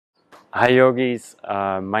Hi yogis,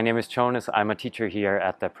 my name is Jonas. I'm a teacher here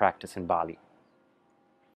at the practice in Bali.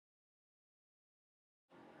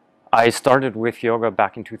 I started with yoga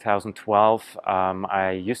back in 2012.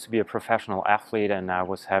 I used to be a professional athlete and I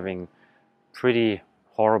was having pretty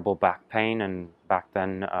horrible back pain, and back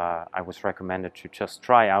then I was recommended to just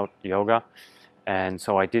try out yoga, and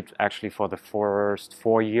so I did actually for the first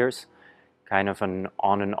 4 years, kind of an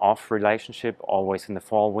on and off relationship, always in the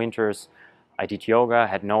fall, winters. I did yoga,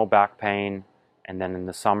 had no back pain, and then in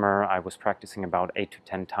the summer I was practicing about 8 to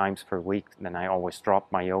 10 times per week. Then I always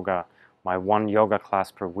dropped my one yoga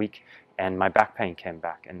class per week, and my back pain came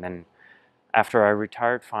back. And then after I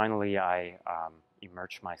retired, finally I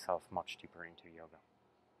immersed myself much deeper into yoga.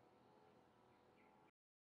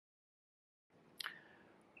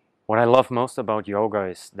 What I love most about yoga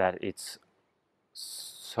is that it's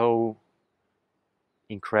so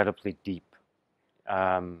incredibly deep.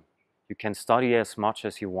 Um, you can study as much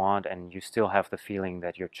as you want and you still have the feeling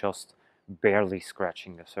that you're just barely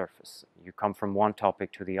scratching the surface. You come from one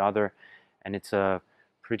topic to the other, and it's a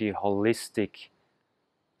pretty holistic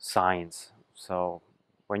science. So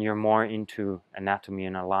when you're more into anatomy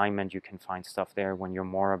and alignment, you can find stuff there. When you're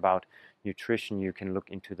more about nutrition, you can look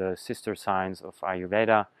into the sister science of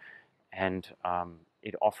Ayurveda, and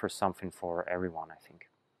it offers something for everyone, I think.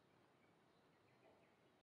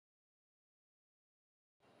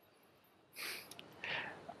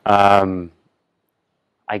 Um,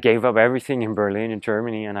 I gave up everything in Berlin, in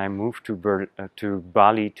Germany, and I moved to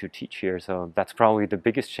Bali to teach here. So that's probably the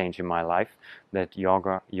biggest change in my life that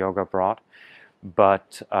yoga brought.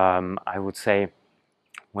 But I would say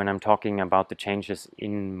when I'm talking about the changes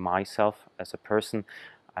in myself as a person,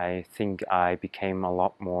 I think I became a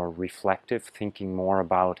lot more reflective, thinking more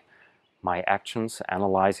about my actions,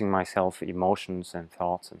 analyzing myself, emotions and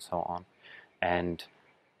thoughts and so on. And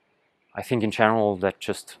I think in general that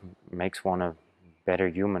just makes one a better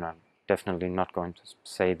human. I'm definitely not going to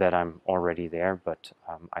say that I'm already there, but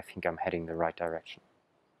I think I'm heading the right direction.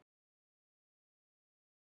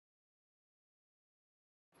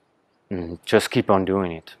 Just keep on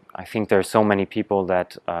doing it. I think there's so many people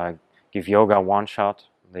that give yoga one shot.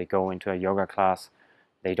 They go into a yoga class,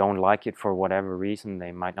 they don't like it for whatever reason.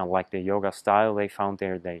 They might not like the yoga style they found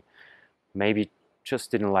there. They maybe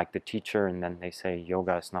just didn't like the teacher, and then they say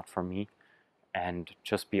yoga is not for me. And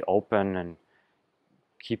just be open and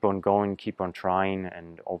keep on going, keep on trying,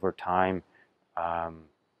 and over time, um,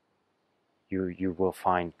 you will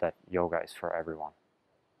find that yoga is for everyone.